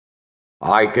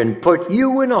I can put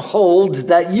you in a hold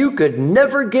that you could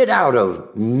never get out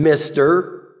of,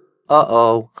 mister.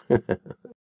 Uh-oh.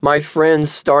 My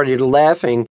friends started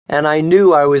laughing, and I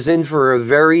knew I was in for a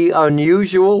very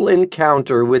unusual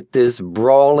encounter with this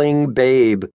brawling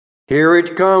babe. Here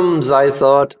it comes, I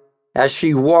thought, as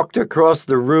she walked across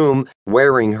the room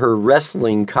wearing her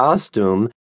wrestling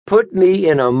costume, put me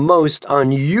in a most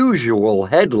unusual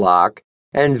headlock,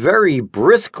 and very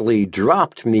briskly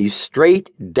dropped me straight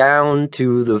down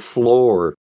to the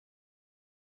floor.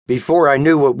 Before I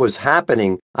knew what was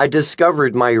happening, I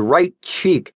discovered my right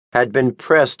cheek had been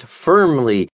pressed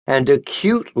firmly and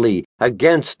acutely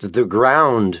against the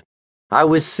ground. I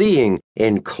was seeing,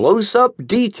 in close-up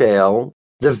detail,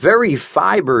 the very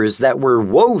fibers that were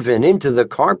woven into the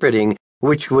carpeting,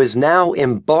 which was now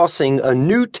embossing a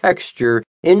new texture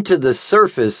into the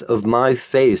surface of my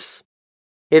face.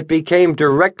 It became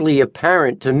directly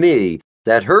apparent to me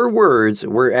that her words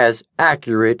were as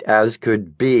accurate as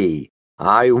could be.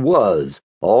 I was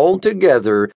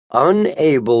altogether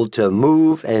unable to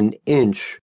move an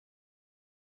inch.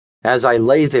 As I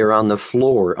lay there on the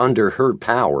floor under her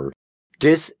power,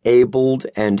 disabled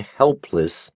and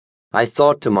helpless, I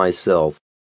thought to myself,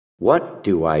 what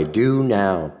do I do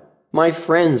now? My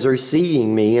friends are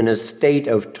seeing me in a state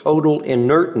of total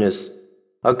inertness,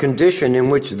 a condition in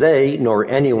which they, nor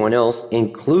anyone else,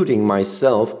 including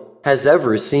myself, has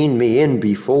ever seen me in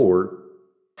before.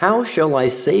 How shall I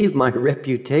save my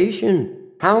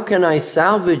reputation? How can I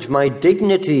salvage my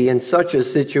dignity in such a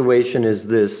situation as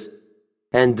this?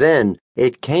 And then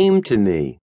it came to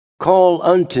me, call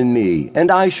unto me, and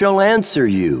I shall answer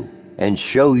you, and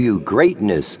show you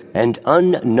greatness and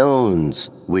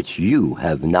unknowns which you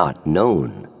have not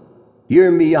known.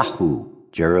 Yirmiyahu,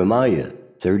 Jeremiah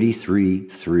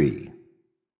 33:3.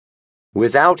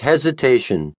 Without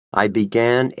hesitation, I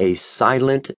began a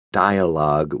silent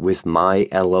dialogue with my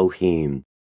Elohim.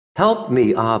 Help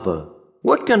me, Abba.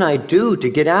 What can I do to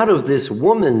get out of this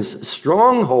woman's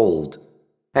stronghold?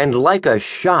 And like a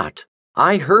shot,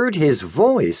 I heard his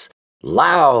voice,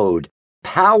 loud,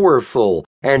 powerful,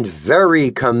 and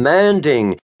very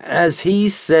commanding, as he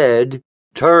said,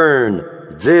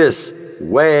 "Turn this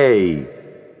way."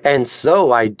 And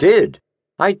so I did.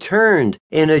 I turned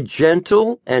in a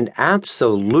gentle and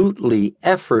absolutely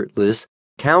effortless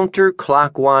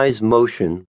counterclockwise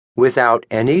motion, without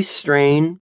any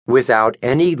strain, without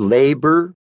any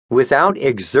labor, without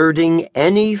exerting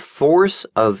any force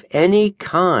of any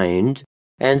kind,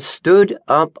 and stood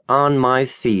up on my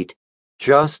feet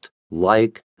just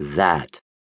like that.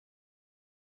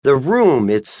 The room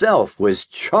itself was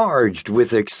charged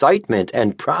with excitement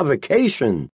and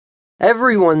provocation.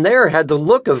 Everyone there had the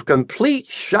look of complete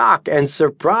shock and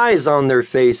surprise on their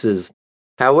faces.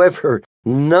 However,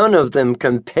 none of them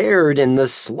compared in the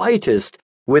slightest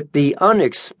with the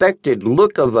unexpected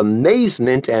look of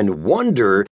amazement and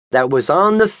wonder that was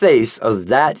on the face of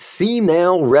that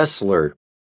female wrestler.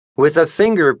 With a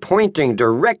finger pointing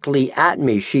directly at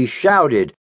me, she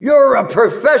shouted, "You're a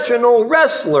professional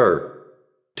wrestler!"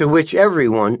 To which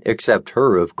everyone, except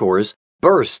her, of course,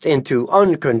 burst into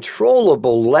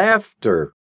uncontrollable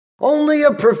laughter. "Only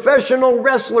a professional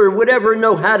wrestler would ever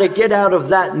know how to get out of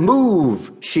that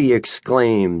move," she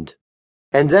exclaimed.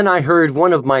 And then I heard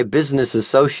one of my business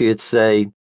associates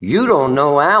say, "You don't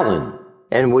know Alan,"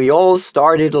 and we all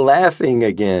started laughing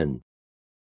again.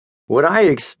 What I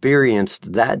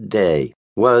experienced that day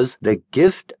was the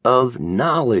gift of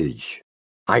knowledge.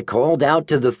 I called out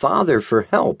to the Father for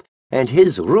help, and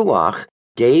his Ruach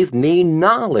gave me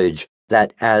knowledge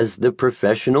that, as the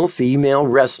professional female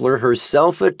wrestler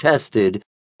herself attested,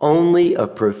 only a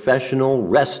professional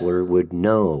wrestler would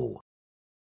know.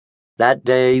 That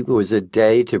day was a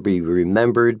day to be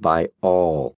remembered by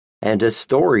all, and a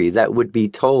story that would be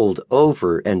told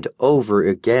over and over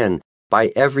again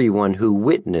by everyone who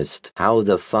witnessed how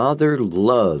the Father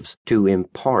loves to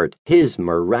impart his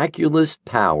miraculous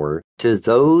power to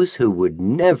those who would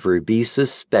never be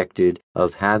suspected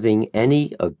of having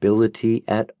any ability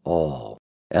at all.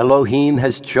 Elohim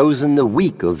has chosen the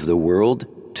weak of the world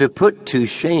to put to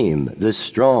shame the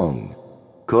strong.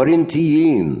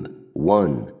 Korintiyim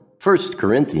 1, 1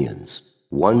 Corinthians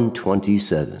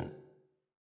 1:27.